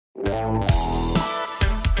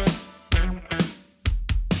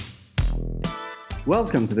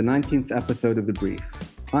Welcome to the 19th episode of The Brief.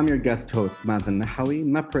 I'm your guest host, Mazen Nahawi,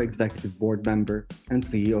 MEPRA Executive Board Member and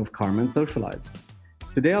CEO of CARMA and SOCIALEYEZ.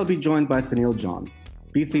 Today I'll be joined by Sunil John,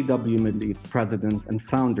 BCW Middle East President and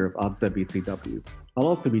founder of ASDA'A BCW. I'll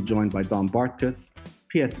also be joined by Bartkus,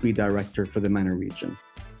 PSB Director for the MENA region.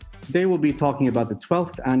 Today we'll be talking about the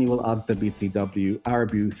 12th annual ASDA'A BCW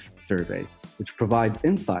Arab Youth Survey, which provides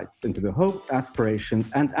insights into the hopes,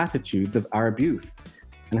 aspirations, and attitudes of Arab youth,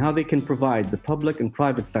 and how they can provide the public and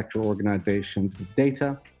private sector organizations with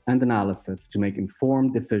data and analysis to make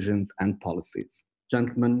informed decisions and policies.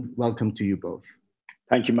 Gentlemen, welcome to you both.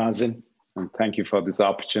 Thank you, Mazen, and thank you for this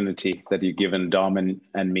opportunity that you've given Dom and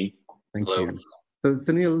me. Thank you. So,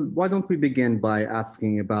 Sunil, why don't we begin by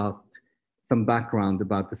asking about some background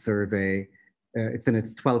about the survey. It's in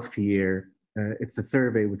its 12th year. It's a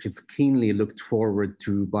survey which is keenly looked forward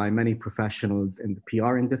to by many professionals in the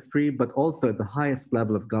PR industry, but also at the highest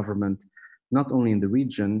level of government, not only in the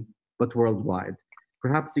region, but worldwide.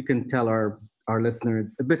 Perhaps you can tell our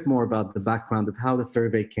listeners a bit more about the background of how the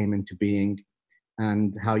survey came into being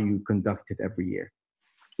and how you conduct it every year.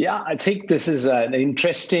 Yeah, I think this is an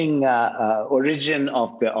interesting origin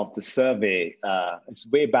of the survey. It's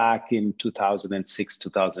way back in 2006,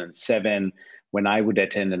 2007, when I would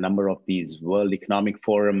attend a number of these World Economic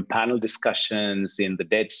Forum panel discussions in the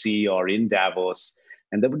Dead Sea or in Davos.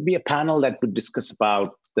 And there would be a panel that would discuss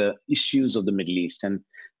about the issues of the Middle East. And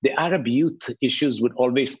the Arab youth issues would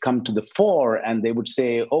always come to the fore. And they would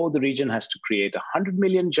say, oh, the region has to create 100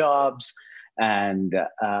 million jobs. And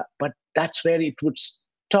but that's where it would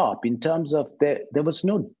stop in terms of there was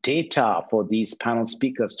no data for these panel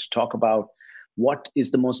speakers to talk about what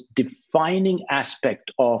is the most defining aspect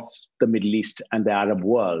of the Middle East and the Arab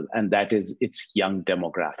world, and that is its young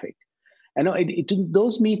demographic. And in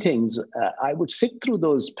those meetings, I would sit through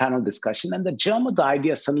those panel discussions, and the germ of the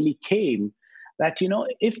idea suddenly came that,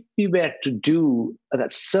 if we were to do a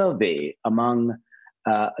survey among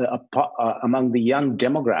the young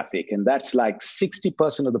demographic, and that's like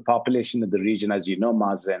 60% of the population of the region, as you know,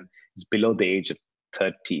 Mazen, is below the age of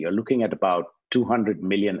 30. You're looking at about 200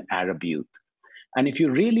 million Arab youth. And if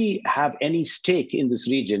you really have any stake in this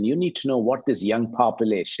region, you need to know what this young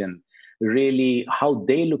population really, how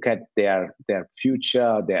they look at their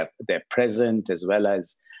future, their present, as well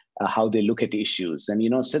as how they look at issues. And,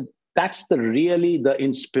 so that's really the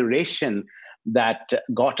inspiration that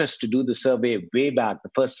got us to do the survey way back.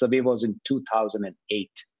 The first survey was in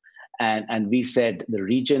 2008. And we said the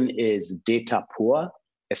region is data poor,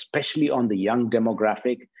 especially on the young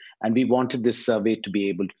demographic. And we wanted this survey to be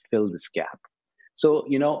able to fill this gap. So,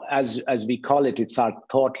 as we call it, it's our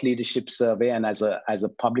thought leadership survey. And as a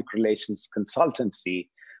public relations consultancy,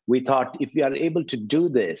 we thought if we are able to do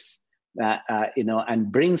this,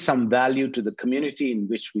 and bring some value to the community in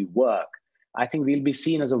which we work, I think we'll be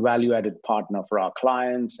seen as a value-added partner for our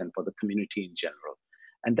clients and for the community in general.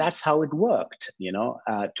 And that's how it worked,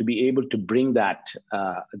 to be able to bring the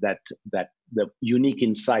unique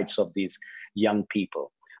insights of these young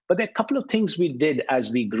people. But there are a couple of things we did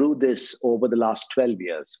as we grew this over the last 12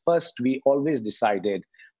 years. First, we always decided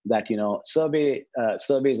that,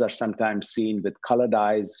 surveys are sometimes seen with colored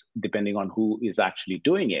eyes, depending on who is actually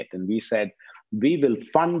doing it. And we said, we will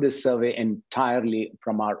fund this survey entirely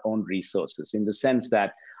from our own resources, in the sense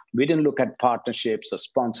that we didn't look at partnerships or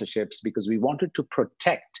sponsorships, because we wanted to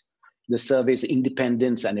protect the survey's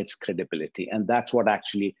independence and its credibility. And that's what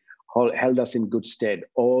actually held us in good stead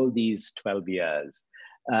all these 12 years.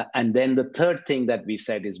 And then the third thing that we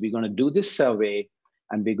said is we're going to do this survey,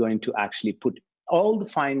 and we're going to actually put all the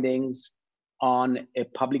findings on a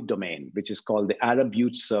public domain, which is called the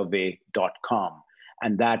ArabYouthSurvey.com.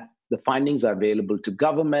 And that the findings are available to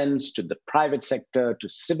governments, to the private sector, to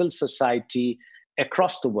civil society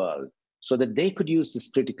across the world, so that they could use this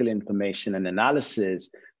critical information and analysis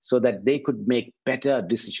so that they could make better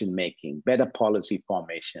decision-making, better policy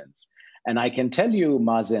formations. And I can tell you,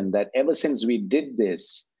 Mazen, that ever since we did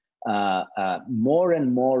this, more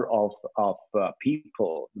and more of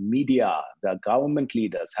people, media, the government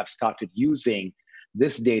leaders have started using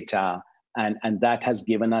this data, and that has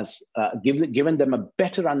given us given them a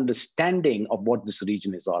better understanding of what this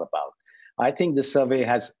region is all about. I think the survey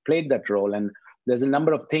has played that role, and there's a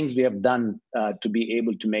number of things we have done to be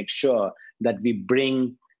able to make sure that we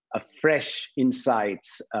bring fresh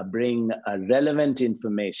insights, bring relevant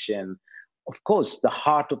information. Of course, the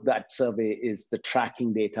heart of that survey is the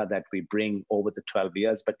tracking data that we bring over the 12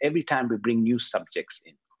 years, but every time we bring new subjects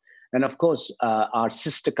in. And of course, our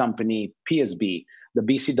sister company, PSB, the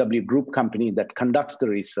BCW group company that conducts the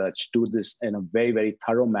research, do this in a very, very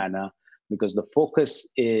thorough manner, because the focus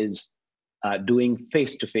is doing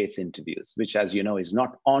face-to-face interviews, which, as you know, is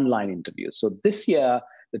not online interviews. So this year,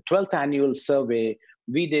 the 12th annual survey,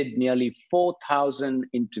 we did nearly 4,000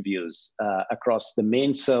 interviews across the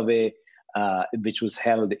main survey, which was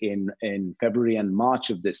held in February and March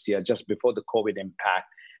of this year, just before the COVID impact.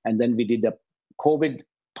 And then we did a COVID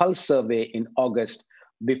pulse survey in August,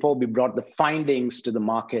 before we brought the findings to the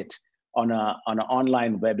market on an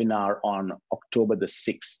online webinar on October the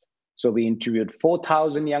 6th. So we interviewed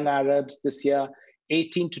 4,000 young Arabs this year,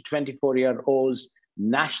 18 to 24-year-olds,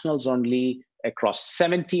 nationals only, across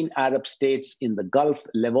 17 Arab states in the Gulf,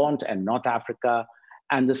 Levant, and North Africa.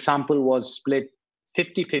 And the sample was split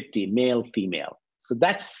 50-50, male, female. So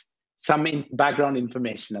that's some background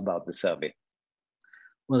information about the survey.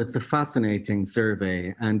 Well, it's a fascinating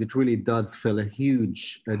survey, and it really does fill a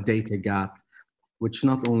huge data gap, which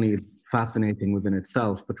not only is fascinating within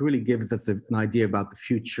itself, but really gives us an idea about the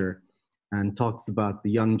future and talks about the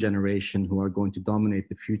young generation who are going to dominate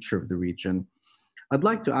the future of the region. I'd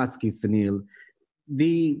like to ask you, Sunil,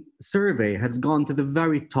 the survey has gone to the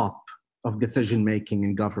very top of decision-making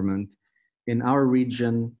in government. In our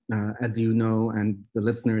region, as you know, and the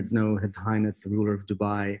listeners know, His Highness the Ruler of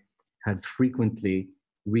Dubai has frequently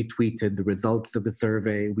retweeted the results of the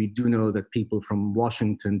survey. We do know that people from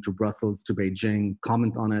Washington to Brussels to Beijing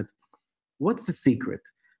comment on it. What's the secret?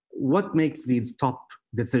 What makes these top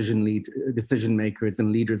decision makers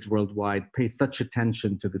and leaders worldwide pay such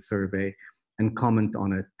attention to the survey and comment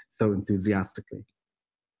on it so enthusiastically?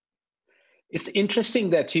 It's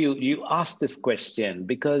interesting that you asked this question,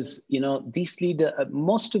 because these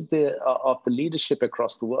most of the leadership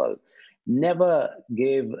across the world never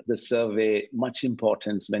gave the survey much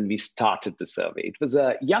importance when we started the survey. It was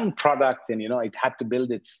a young product, and it had to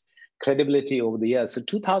build its credibility over the years. So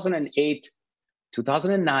 2008,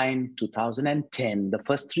 2009, 2010, the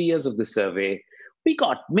first 3 years of the survey, we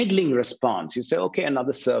got middling response. You say, okay,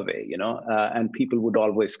 another survey, and people would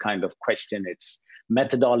always kind of question its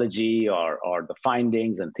methodology or the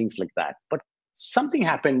findings and things like that. But something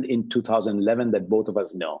happened in 2011 that both of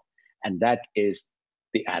us know, and that is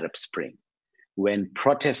the Arab Spring, when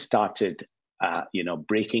protests started,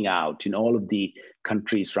 breaking out in all of the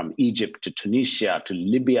countries from Egypt to Tunisia to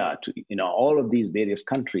Libya to, all of these various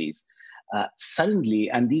countries. Suddenly,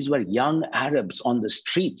 and these were young Arabs on the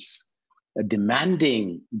streets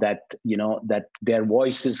demanding that, that their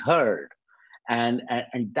voice is heard. And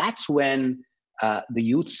that's when the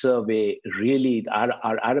youth survey really,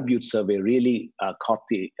 our Arab youth survey really caught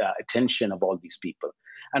the attention of all these people.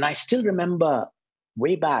 And I still remember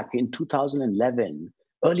way back in 2011,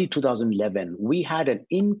 early 2011, we had an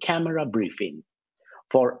in-camera briefing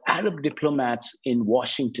for Arab diplomats in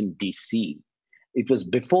Washington, D.C. It was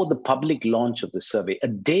before the public launch of the survey, a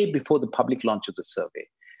day before the public launch of the survey.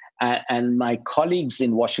 And my colleagues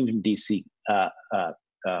in Washington, D.C.,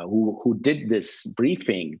 who did this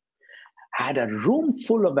briefing, had a room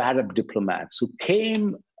full of Arab diplomats who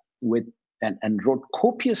came with and wrote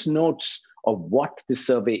copious notes of what the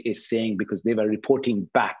survey is saying, because they were reporting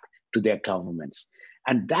back to their governments.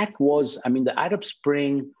 And that was, the Arab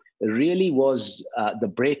Spring really was the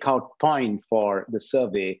breakout point for the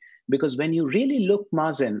survey, because when you really look,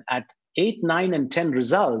 Mazen, at 8, 9, and 10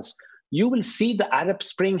 results, you will see the Arab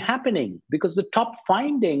Spring happening, because the top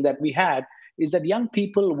finding that we had is that young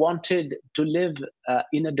people wanted to live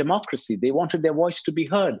in a democracy. They wanted their voice to be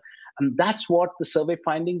heard. And that's what the survey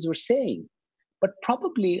findings were saying. But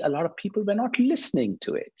probably a lot of people were not listening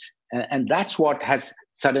to it. And that's what has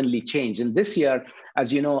suddenly changed. And this year,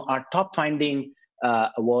 as you know, our top finding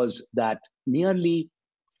was that nearly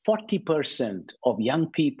 40% of young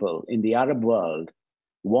people in the Arab world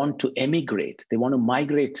want to emigrate. They want to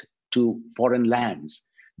migrate to foreign lands.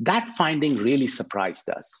 That finding really surprised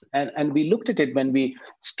us. And we looked at it when we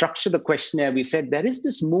structured the questionnaire. We said there is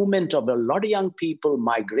this movement of a lot of young people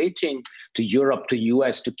migrating to Europe, to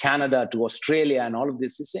US, to Canada, to Australia, and all of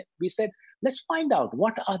this. We said, let's find out,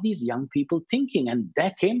 what are these young people thinking? And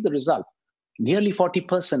there came the result. Nearly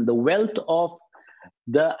 40%, the wealth of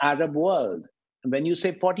the Arab world. When you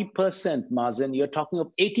say 40%, Mazen, you're talking of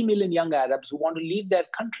 80 million young Arabs who want to leave their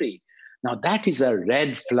country. Now, that is a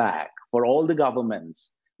red flag for all the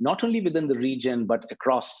governments, not only within the region, but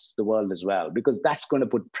across the world as well, because that's going to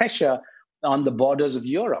put pressure on the borders of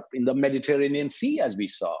Europe, in the Mediterranean Sea, as we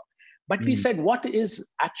saw. But we said, what is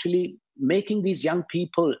actually making these young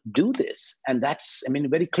people do this? And that's,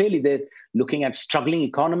 very clearly they're looking at struggling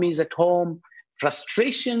economies at home,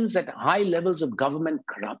 frustrations at high levels of government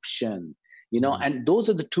corruption, and those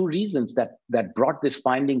are the two reasons that brought this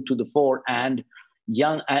finding to the fore. And,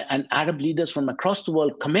 young and Arab leaders from across the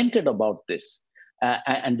world commented about this.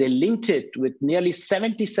 And they linked it with nearly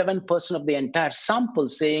 77% of the entire sample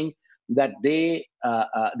saying that they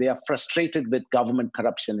are frustrated with government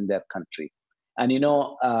corruption in their country. And,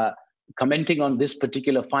 commenting on this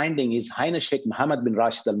particular finding is Highness Sheikh Mohammed bin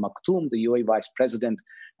Rashid Al Maktoum, the UAE Vice President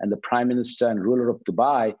and the Prime Minister and ruler of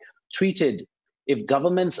Dubai, tweeted, "If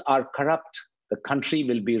governments are corrupt, the country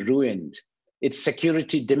will be ruined, its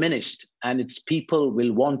security diminished, and its people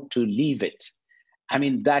will want to leave it." I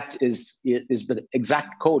mean, that is the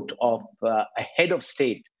exact quote of a head of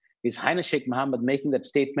state, His Highness Sheikh Mohammed, making that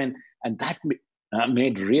statement, and that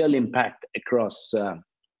made real impact across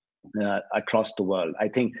the world. I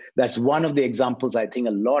think that's one of the examples. I think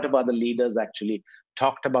a lot of other leaders actually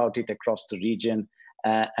talked about it across the region.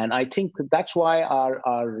 And I think that's why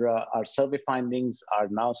our survey findings are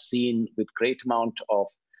now seen with great amount of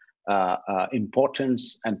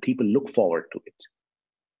importance, and people look forward to it.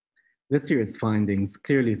 This year's findings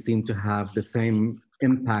clearly seem to have the same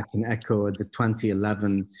impact and echo as the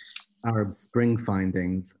 2011 Arab Spring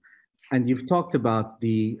findings. And you've talked about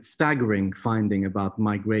the staggering finding about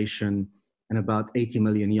migration and about 80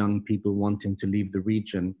 million young people wanting to leave the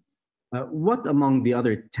region. What among the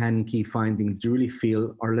other 10 key findings do you really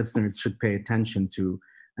feel our listeners should pay attention to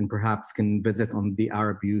and perhaps can visit on the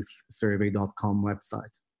ArabYouthSurvey.com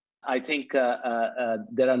website? I think there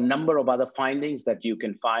are a number of other findings that you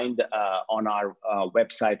can find on our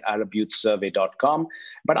website, ArabYouthSurvey.com.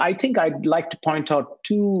 But I think I'd like to point out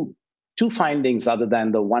two findings other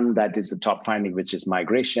than the one that is the top finding, which is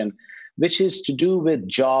migration, which is to do with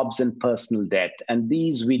jobs and personal debt. And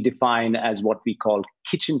these we define as what we call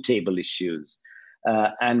kitchen table issues.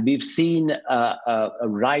 And we've seen a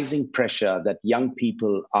rising pressure that young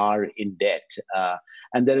people are in debt.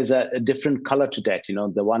 And there is a different color to debt.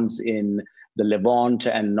 The ones in the Levant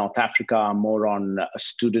and North Africa are more on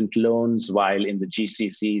student loans, while in the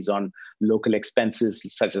GCCs on local expenses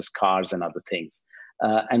such as cars and other things.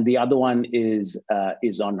 And the other one is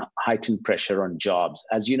on heightened pressure on jobs.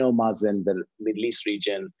 As you know, Mazen, the Middle East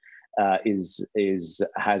region has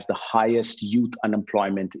the highest youth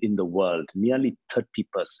unemployment in the world, nearly 30%.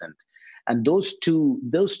 And those two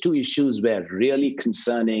issues were really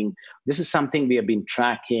concerning. This is something we have been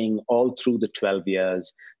tracking all through the 12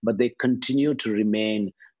 years, but they continue to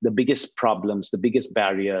remain the biggest problems, the biggest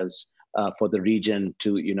barriers for the region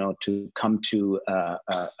to come to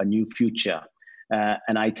a new future.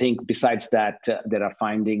 And I think besides that, there are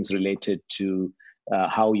findings related to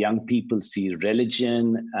how young people see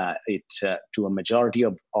religion. To a majority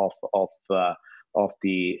of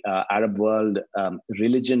the Arab world,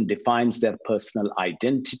 religion defines their personal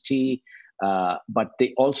identity, but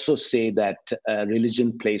they also say that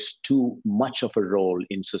religion plays too much of a role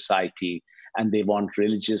in society, and they want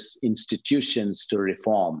religious institutions to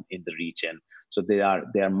reform in the region. So they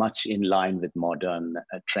are much in line with modern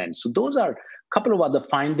trends. So those are a couple of other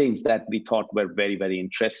findings that we thought were very, very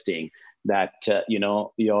interesting that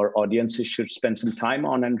your audiences should spend some time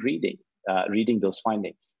on and reading those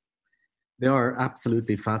findings. They are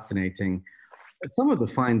absolutely fascinating. Some of the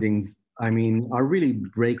findings, are really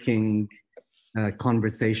breaking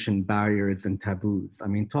conversation barriers and taboos.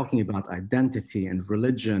 Talking about identity and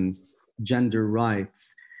religion, gender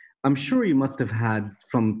rights. I'm sure you must have had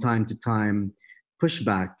from time to time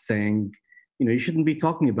pushback saying, you shouldn't be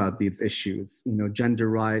talking about these issues, gender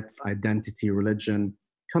rights, identity, religion,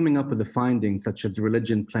 coming up with the findings such as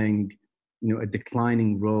religion playing, a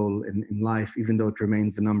declining role in life, even though it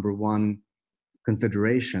remains the number one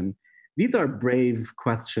consideration. These are brave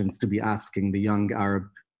questions to be asking the young Arab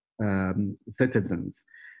citizens.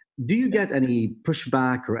 Do you get any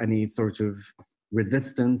pushback or any sort of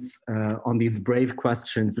resistance on these brave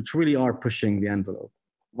questions, which really are pushing the envelope?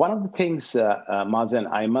 One of the things, Mazen,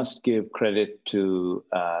 I must give credit to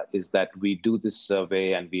is that we do this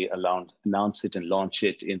survey and we announce it and launch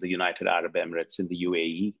it in the United Arab Emirates, in the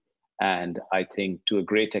UAE. And I think to a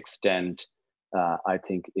great extent, I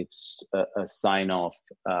think it's a sign of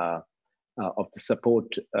the support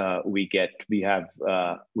we get. We have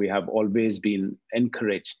always been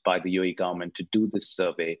encouraged by the UAE government to do this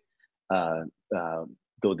survey,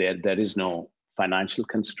 though there is no financial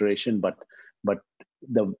consideration, but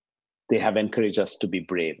they have encouraged us to be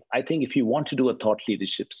brave. I think if you want to do a thought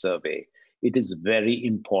leadership survey, it is very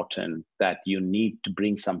important that you need to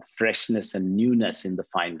bring some freshness and newness in the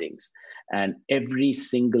findings. And every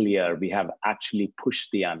single year, we have actually pushed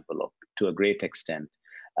the envelope to a great extent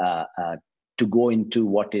to go into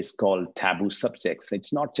what is called taboo subjects.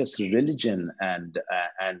 It's not just religion and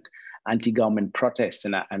anti-government protests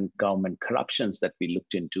and government corruptions that we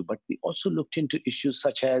looked into, but we also looked into issues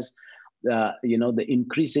such as the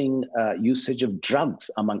increasing usage of drugs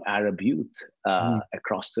among Arab youth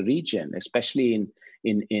across the region, especially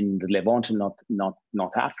in the Levant and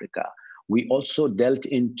North Africa. We also dealt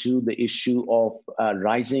into the issue of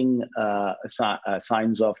rising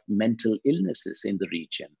signs of mental illnesses in the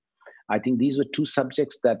region. I think these were two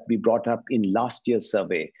subjects that we brought up in last year's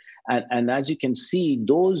survey. And as you can see,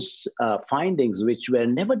 those findings, which were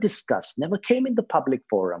never discussed, never came in the public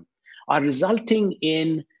forum, are resulting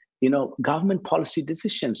in government policy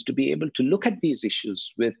decisions to be able to look at these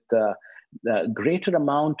issues with the greater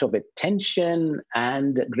amount of attention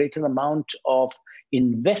and greater amount of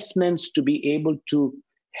investments to be able to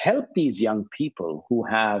help these young people who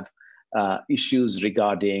have issues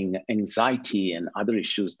regarding anxiety and other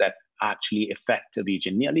issues that actually affect the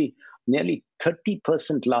region. Nearly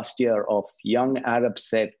 30% last year of young Arabs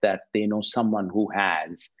said that they know someone who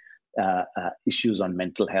has issues on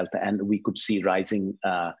mental health, and we could see rising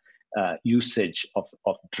usage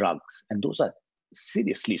of drugs. And those are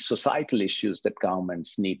seriously societal issues that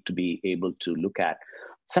governments need to be able to look at.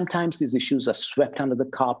 Sometimes these issues are swept under the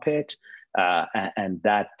carpet, and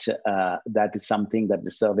that is something that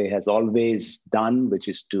the survey has always done, which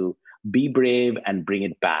is to be brave and bring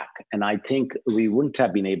it back. And I think we wouldn't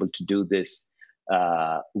have been able to do this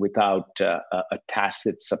without a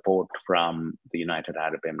tacit support from the United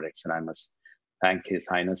Arab Emirates. And I must thank His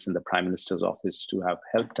Highness and the Prime Minister's office to have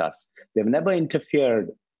helped us. They've never interfered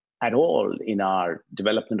at all in our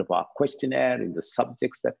development of our questionnaire, in the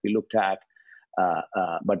subjects that we looked at,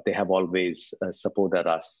 but they have always supported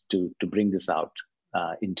us to bring this out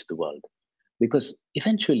into the world. Because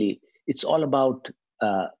eventually, it's all about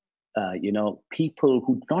people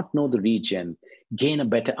who do not know the region gain a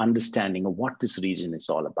better understanding of what this region is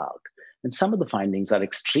all about. And some of the findings are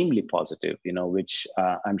extremely positive, which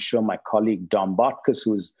I'm sure my colleague Dom Bartkus,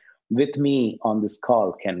 who's with me on this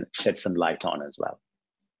call, can shed some light on as well.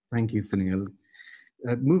 Thank you, Sunil.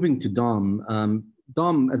 Moving to Dom.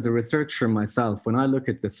 Dom, as a researcher myself, when I look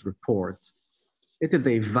at this report, it is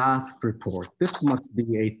a vast report. This must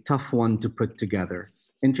be a tough one to put together,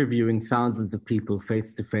 interviewing thousands of people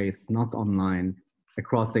face-to-face, not online,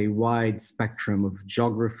 across a wide spectrum of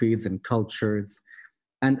geographies and cultures,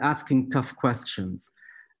 and asking tough questions.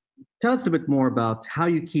 Tell us a bit more about how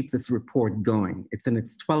you keep this report going. It's in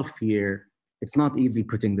its 12th year. It's not easy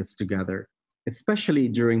putting this together, especially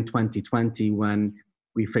during 2020 when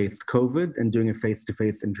we faced COVID, and doing a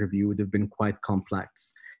face-to-face interview would have been quite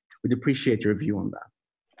complex. We'd appreciate your view on that.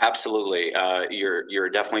 Absolutely. You're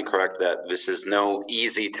definitely correct that this is no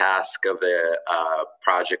easy task of a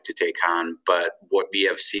project to take on, but what we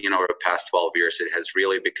have seen over the past 12 years, it has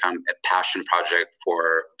really become a passion project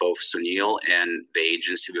for both Sunil and the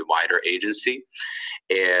agency, the wider agency.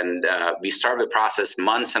 And we started the process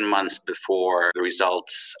months and months before the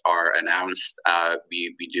results are announced.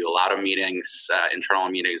 We do a lot of meetings, internal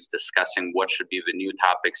meetings, discussing what should be the new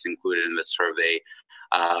topics included in the survey,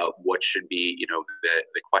 what should be,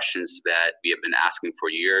 the questions that we have been asking for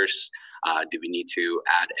years. Do we need to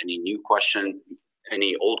add any new question,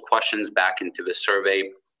 any old questions back into the survey?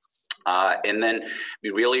 And then we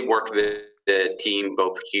really work with the team,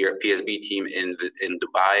 both here, PSB team in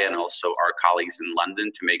Dubai, and also our colleagues in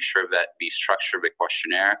London, to make sure that we structure the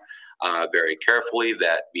questionnaire very carefully,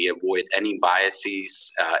 that we avoid any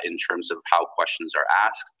biases in terms of how questions are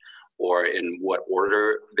asked or in what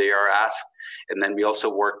order they are asked. And then we also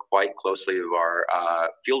work quite closely with our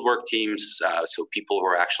fieldwork teams, so people who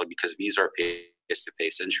are actually, because these are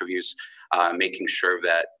face-to-face interviews, making sure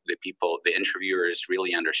that the interviewers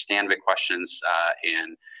really understand the questions,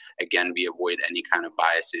 and again, we avoid any kind of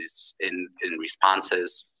biases in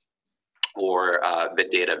responses or the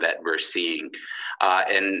data that we're seeing.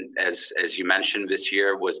 And as you mentioned, this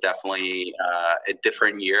year was definitely a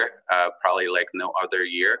different year, probably like no other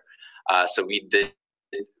year. So we did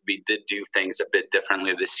do things a bit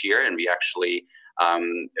differently this year, and we actually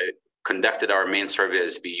conducted our main survey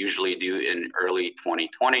as we usually do in early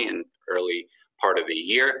 2020 and early part of the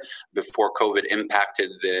year before COVID impacted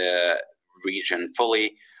the region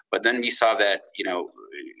fully. But then we saw that,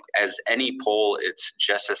 as any poll, it's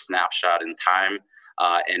just a snapshot in time.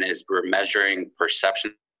 And as we're measuring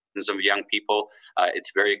perceptions of young people,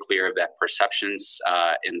 it's very clear that perceptions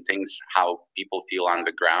and things, how people feel on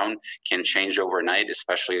the ground, can change overnight,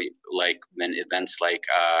 especially like when events like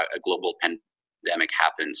a global pandemic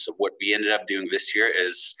happen. So what we ended up doing this year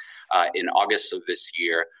is in August of this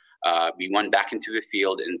year, we went back into the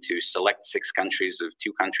field and to select 6 countries, of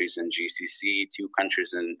 2 countries in GCC, 2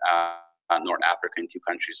 countries in North Africa and 2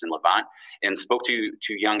 countries in Levant, and spoke to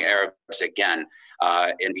young Arabs again.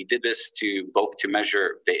 And we did this to both to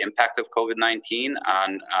measure the impact of COVID-19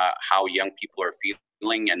 on how young people are feeling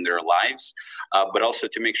in their lives, but also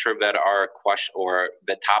to make sure that our question or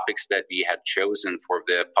the topics that we had chosen for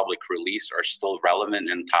the public release are still relevant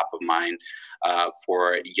and top of mind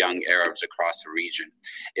for young Arabs across the region.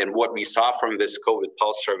 And what we saw from this COVID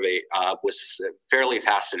Pulse survey was fairly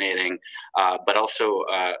fascinating, but also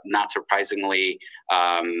not surprisingly,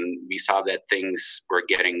 we saw that things were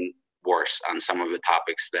getting worse on some of the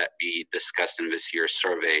topics that we discussed in this year's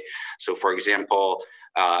survey. So, for example,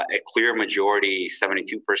 a clear majority,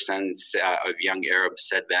 72% of young Arabs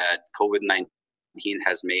said that COVID-19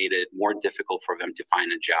 has made it more difficult for them to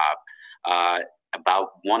find a job. About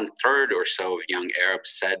 1/3 or so of young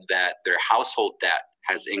Arabs said that their household debt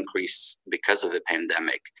has increased because of the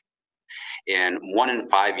pandemic. And 1 in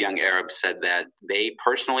 5 young Arabs said that they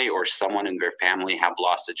personally or someone in their family have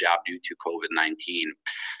lost a job due to COVID-19.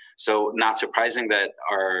 So not surprising that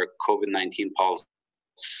our COVID-19 Pulse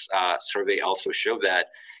survey also showed that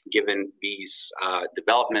given these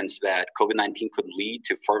developments that COVID-19 could lead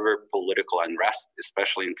to further political unrest,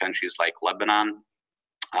 especially in countries like Lebanon.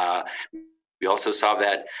 We also saw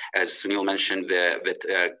that, as Sunil mentioned,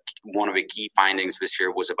 that one of the key findings this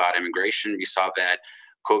year was about immigration. We saw that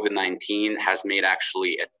COVID-19 has made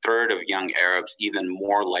actually 1/3 of young Arabs even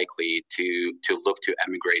more likely to look to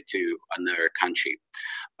emigrate to another country.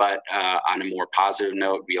 But on a more positive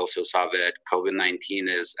note, we also saw that COVID-19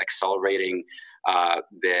 is accelerating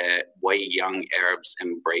the way young Arabs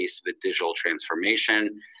embrace the digital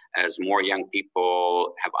transformation, as more young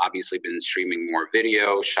people have obviously been streaming more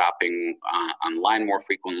video, shopping online more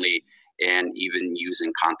frequently, and even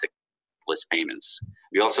using contactless payments.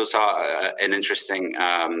 We also saw an interesting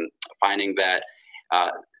finding that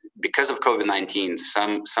because of COVID-19,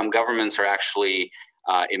 some governments are actually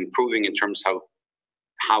improving in terms of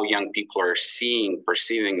how young people are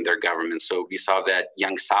perceiving their government. So we saw that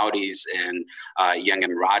young Saudis and young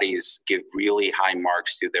Emiratis give really high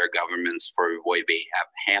marks to their governments for the way they have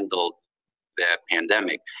handled the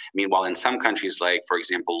pandemic. Meanwhile, in some countries, like, for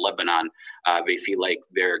example, Lebanon, they feel like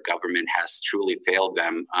their government has truly failed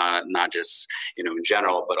them, not just in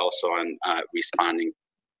general, but also on responding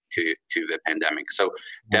to the pandemic. So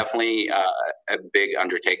definitely a big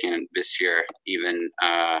undertaking this year, even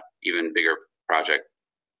bigger project.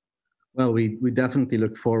 Well, we definitely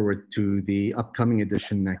look forward to the upcoming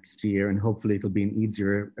edition next year, and hopefully it'll be in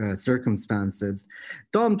easier circumstances.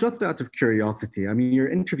 Dom, just out of curiosity, I mean, you're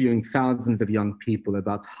interviewing thousands of young people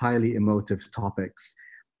about highly emotive topics.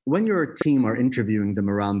 When your team are interviewing them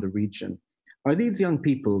around the region, are these young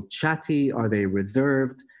people chatty? Are they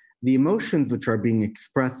reserved? The emotions which are being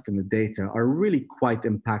expressed in the data are really quite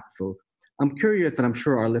impactful. I'm curious, and I'm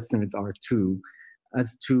sure our listeners are too,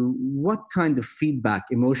 as to what kind of feedback,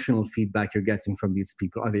 emotional feedback you're getting from these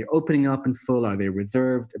people. Are they opening up in full? Are they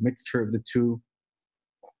reserved? A mixture of the two?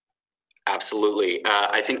 Absolutely.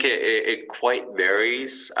 I think it quite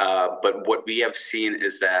varies. But what we have seen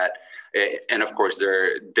is that, and of course, there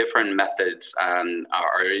are different methods.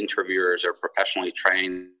 Our interviewers are professionally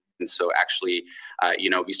trained. And so actually,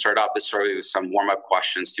 we start off the survey with some warm-up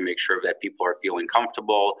questions to make sure that people are feeling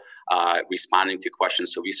comfortable responding to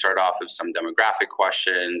questions. So we start off with some demographic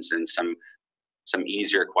questions and some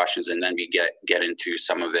easier questions, and then we get into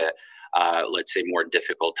some of the, let's say, more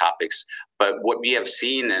difficult topics. But what we have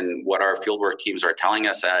seen and what our fieldwork teams are telling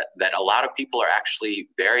us that a lot of people are actually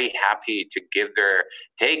very happy to give their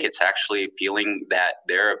take. It's actually feeling that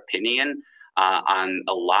their opinion on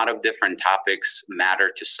a lot of different topics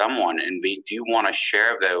matter to someone, and they do want to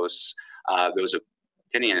share those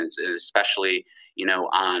opinions, especially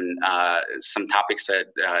on some topics that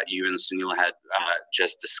you and Sunil had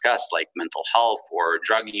just discussed, like mental health or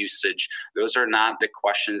drug usage. Those are not the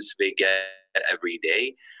questions they get every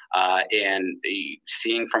day. And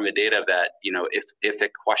seeing from the data that, if a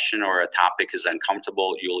question or a topic is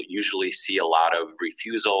uncomfortable, you'll usually see a lot of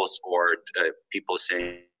refusals or people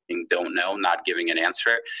saying don't know, not giving an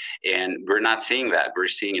answer. And we're not seeing that. We're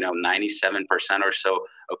seeing, 97% or so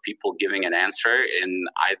of people giving an answer in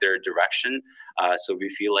either direction. So we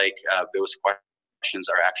feel like those questions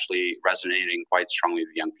are actually resonating quite strongly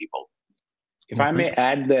with young people. If I may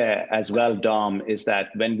add there as well, Dom, is that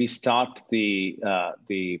when we start the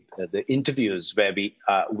interviews where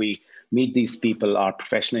we meet these people, our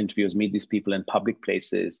professional interviews, meet these people in public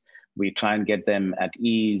places, we try and get them at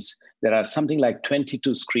ease. There are something like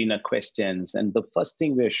 22 screener questions. And the first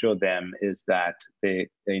thing we assure them is that the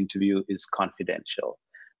interview is confidential.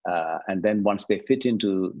 And then once they fit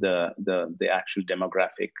into the actual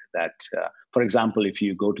demographic that, for example, if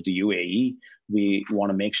you go to the UAE, we want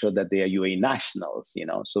to make sure that they are UAE nationals,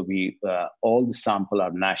 so we all the sample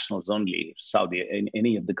are nationals only, Saudi, in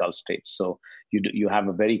any of the Gulf states. So you have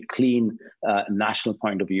a very clean national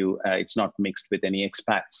point of view. It's not mixed with any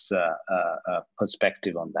expats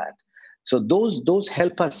perspective on that. So those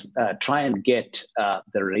help us try and get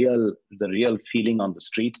the real feeling on the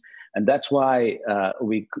street. And that's why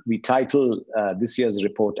we title this year's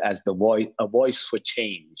report as A Voice for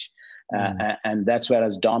Change. And that's where,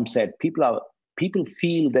 as Dom said, people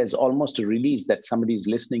feel there's almost a release that somebody is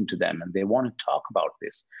listening to them and they want to talk about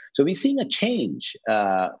this. So we're seeing a change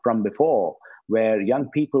from before, where young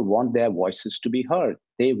people want their voices to be heard.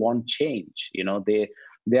 They want change.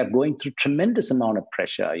 They are going through tremendous amount of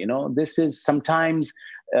pressure. This is sometimes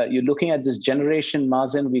you're looking at this generation,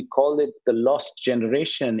 Mazen, we call it the lost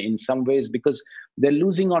generation in some ways, because they're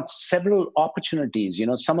losing out several opportunities.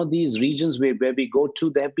 Some of these regions where we go to,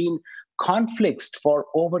 there have been conflicts for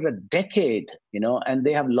over a decade, and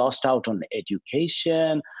they have lost out on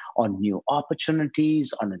education, on new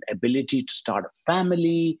opportunities, on an ability to start a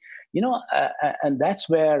family, and that's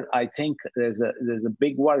where I think there's a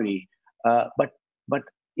big worry. But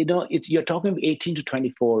you're talking 18 to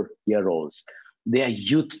 24-year-olds. They are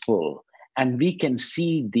youthful, and we can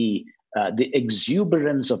see the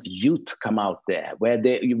exuberance of youth come out there, where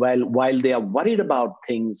while they are worried about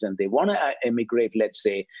things and they want to emigrate, let's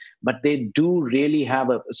say, but they do really have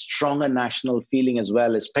a stronger national feeling as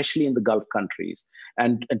well, especially in the Gulf countries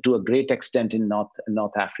and to a great extent in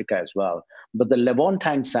North Africa as well. But the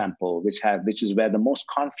Levantine sample, which is where the most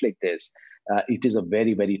conflict is, it is a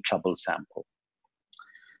very, very troubled sample.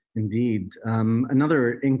 Indeed.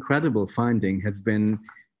 Another incredible finding has been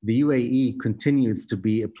the UAE continues to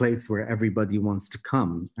be a place where everybody wants to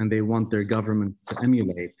come and they want their governments to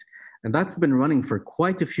emulate. And that's been running for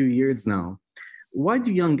quite a few years now. Why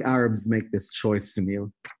do young Arabs make this choice,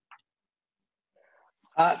 Sunil?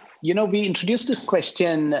 We introduced this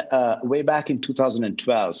question way back in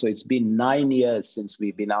 2012. So it's been 9 years since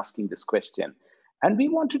we've been asking this question. And we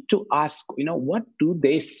wanted to ask, what do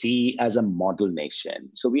they see as a model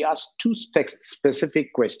nation? So we asked two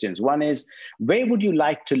specific questions. One is, where would you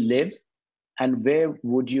like to live? And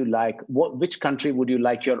which country would you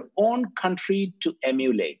like your own country to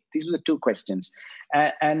emulate? These were the two questions.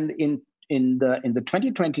 And in the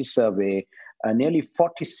 2020 survey, nearly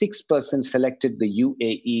 46% selected the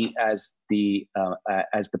UAE as the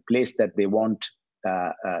place that they want,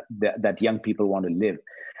 that young people want to live.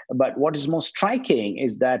 But what is most striking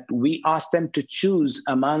is that we asked them to choose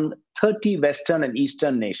among 30 Western and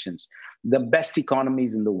Eastern nations, the best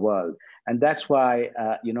economies in the world. And that's why,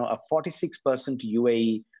 a 46%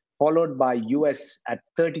 UAE, followed by US at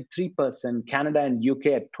 33%, Canada and UK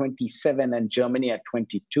at 27%, and Germany at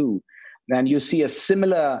 22%. And you see a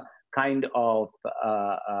similar kind of,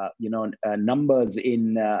 numbers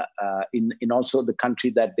in also the country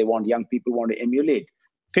that young people want to emulate.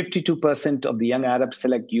 52% of the young Arabs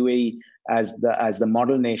select UAE as the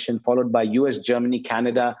model nation, followed by US, Germany,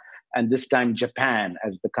 Canada, and this time Japan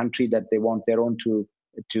as the country that they want their own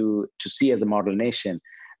to see as a model nation.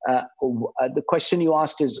 The question you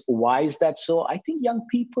asked is, why is that so? I think young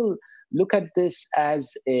people look at this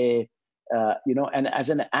as and as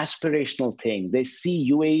an aspirational thing. They see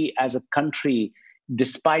UAE as a country,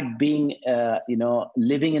 despite being,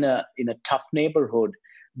 living in a tough neighborhood,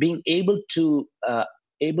 being able to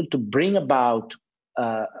bring about,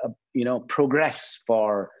 progress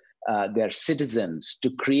for their citizens, to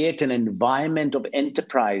create an environment of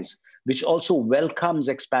enterprise, which also welcomes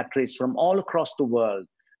expatriates from all across the world,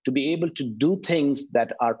 to be able to do things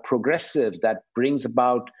that are progressive, that brings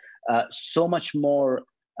about so much more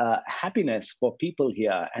happiness for people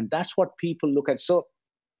here. And that's what people look at. So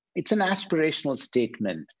it's an aspirational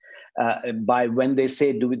statement. By when they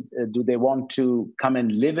say, do they want to come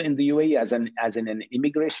and live in the UAE as in an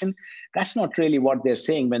immigration? That's not really what they're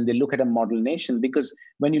saying when they look at a model nation, because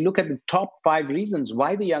when you look at the top 5 reasons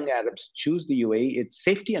why the young Arabs choose the UAE, it's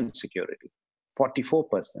safety and security,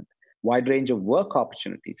 44%, wide range of work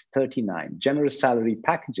opportunities, 39%, generous salary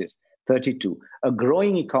packages, 32%, a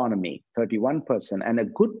growing economy, 31%, and a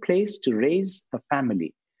good place to raise a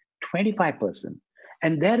family, 25%.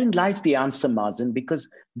 And therein lies the answer, Mazen, because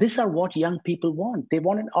these are what young people want. They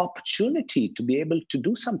want an opportunity to be able to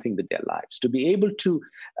do something with their lives, to be able to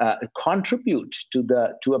contribute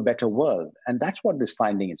to a better world. And that's what this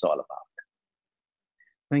finding is all about.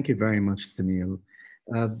 Thank you very much, Sunil.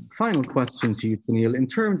 Final question to you, Sunil. In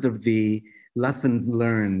terms of the lessons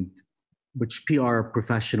learned, which PR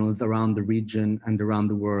professionals around the region and around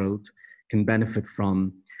the world can benefit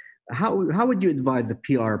from, How would you advise a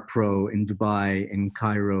PR pro in Dubai, in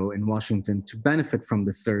Cairo, in Washington to benefit from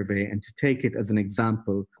the survey and to take it as an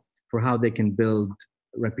example for how they can build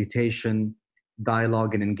reputation,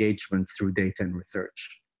 dialogue, and engagement through data and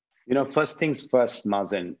research? First things first,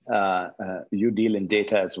 Mazen, you deal in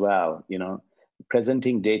data as well.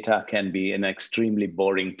 Presenting data can be an extremely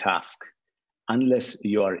boring task unless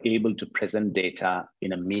you are able to present data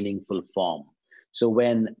in a meaningful form. So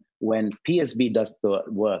when PSB does the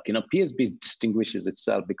work, PSB distinguishes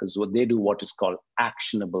itself because they do what is called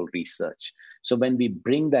actionable research. So when we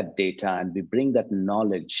bring that data and we bring that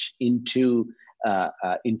knowledge into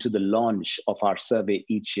the launch of our survey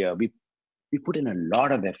each year, we put in a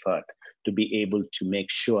lot of effort to be able to make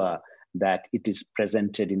sure that it is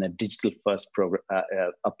presented in a digital-first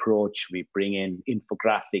approach. We bring in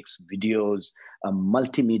infographics, videos, a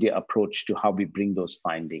multimedia approach to how we bring those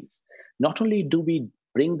findings. Not only do we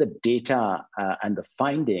bring the data and the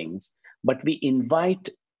findings, but we invite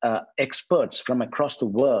experts from across the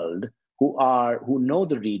world who know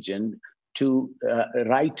the region to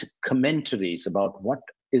write commentaries about what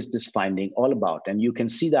is this finding all about. And you can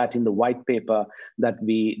see that in the white paper that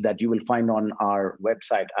you will find on our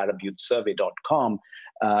website, arabyouthsurvey.com,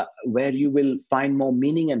 where you will find more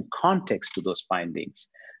meaning and context to those findings.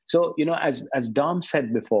 So, as Dom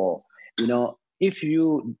said before, if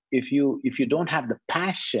you don't have the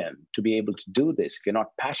passion to be able to do this, if you're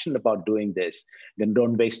not passionate about doing this, then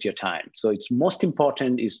don't waste your time. So it's most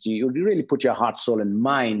important is you really put your heart, soul, and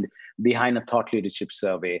mind behind a thought leadership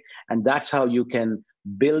survey. And that's how you can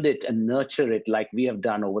build it and nurture it like we have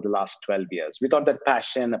done over the last 12 years. Without that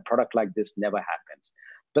passion, a product like this never happens.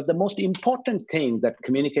 But the most important thing that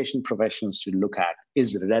communication professionals should look at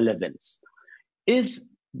is relevance. Is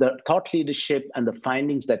the thought leadership and the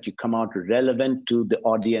findings that you come out relevant to the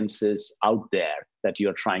audiences out there that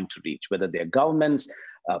you're trying to reach, whether they're governments,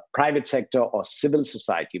 private sector, or civil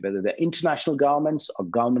society, whether they're international governments or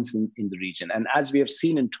governments in the region. And as we have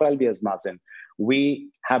seen in 12 years, Mazen, we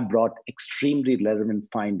have brought extremely relevant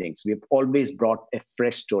findings. We have always brought a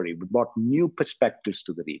fresh story. We brought new perspectives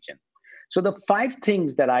to the region. So the 5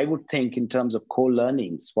 things that I would think in terms of core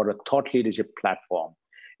learnings for a thought leadership platform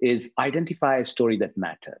is identify a story that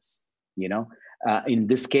matters. In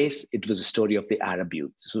this case, it was a story of the Arab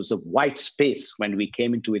youth. This was a white space when we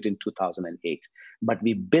came into it in 2008, but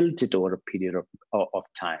we built it over a period of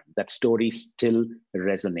time. That story still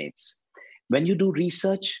resonates. When you do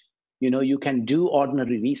research, you can do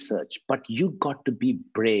ordinary research, but you got to be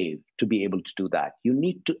brave to be able to do that. You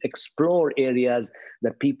need to explore areas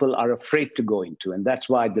that people are afraid to go into. And that's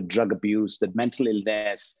why the drug abuse, the mental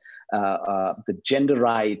illness, the gender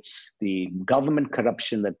rights, the government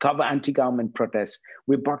corruption, the anti-government protests,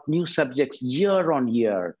 we brought new subjects year on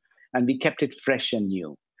year, and we kept it fresh and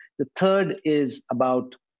new. The third is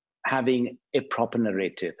about having a proper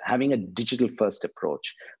narrative, having a digital-first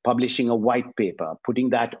approach, publishing a white paper,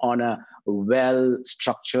 putting that on a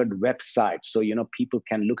well-structured website so people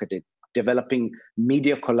can look at it, developing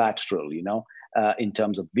media collateral, in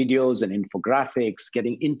terms of videos and infographics,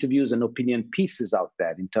 getting interviews and opinion pieces out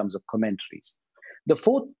there in terms of commentaries. The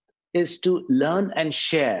fourth is to learn and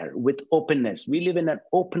share with openness. We live in an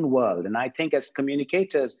open world, and I think as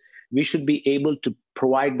communicators, we should be able to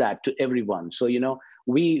provide that to everyone. So,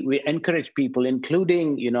 we encourage people,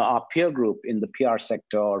 including, our peer group in the PR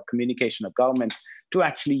sector or communication of governments, to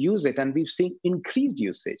actually use it. And we've seen increased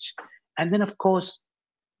usage. And then, of course,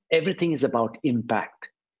 everything is about impact.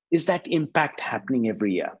 Is that impact happening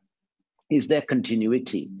every year? Is there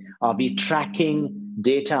continuity? Are we tracking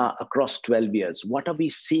data across 12 years? What are we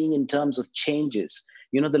seeing in terms of changes?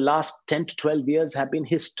 The last 10 to 12 years have been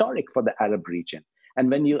historic for the Arab region.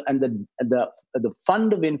 And the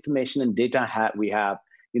fund of information and data we have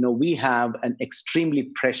an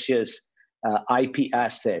extremely precious IP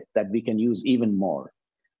asset that we can use even more.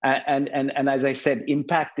 And as I said,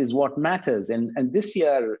 impact is what matters. And this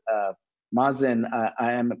year, Mazen,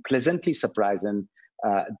 I am pleasantly surprised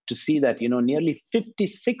to see that nearly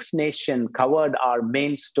 56 nations covered our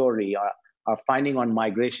main story, our finding on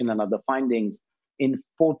migration and other findings in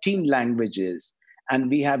 14 languages. And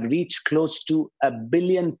we have reached close to 1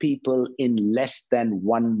 billion people in less than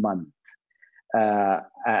 1 month.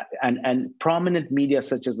 And prominent media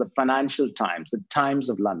such as the Financial Times, the Times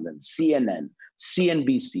of London, CNN,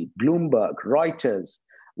 CNBC, Bloomberg, Reuters,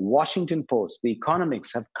 Washington Post, The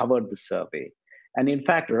Economics have covered the survey. And in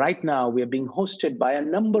fact, right now, we are being hosted by a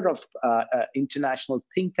number of international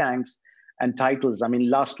think tanks and titles. I mean,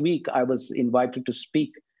 last week, I was invited to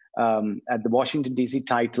speak at the Washington, D.C.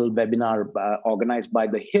 title webinar organized by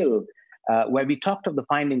The Hill, where we talked of the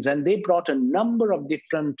findings. And they brought a number of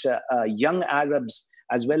different young Arabs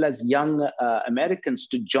as well as young Americans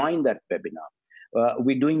to join that webinar.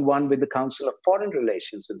 We're doing one with the Council of Foreign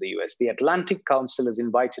Relations in the US. The Atlantic Council has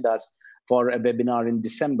invited us for a webinar in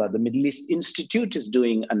December. The Middle East Institute is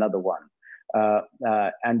doing another one.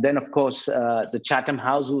 And then, of course, the Chatham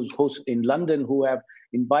House, who's hosted in London, who have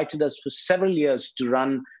invited us for several years to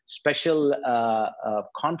run special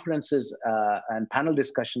conferences and panel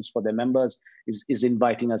discussions for their members, is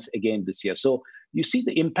inviting us again this year. So you see,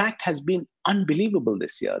 the impact has been unbelievable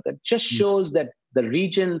this year. That just shows that the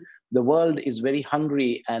region, the world is very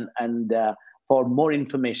hungry and for more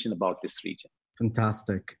information about this region.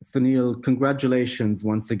 Fantastic. Sunil, congratulations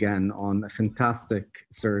once again on a fantastic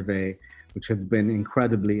survey, which has been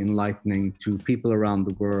incredibly enlightening to people around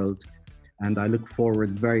the world. And I look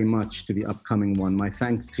forward very much to the upcoming one. My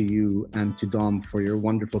thanks to you and to Dom for your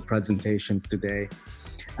wonderful presentations today.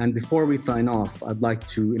 And before we sign off, I'd like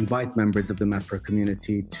to invite members of the MEPRA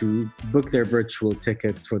community to book their virtual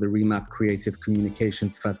tickets for the Remap Creative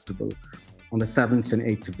Communications Festival on the 7th and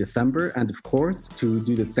 8th of December, and of course, to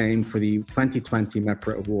do the same for the 2020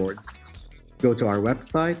 MEPRA Awards. Go to our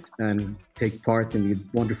website and take part in these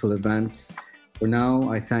wonderful events. For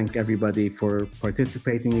now, I thank everybody for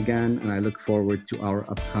participating again, and I look forward to our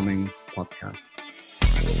upcoming podcast.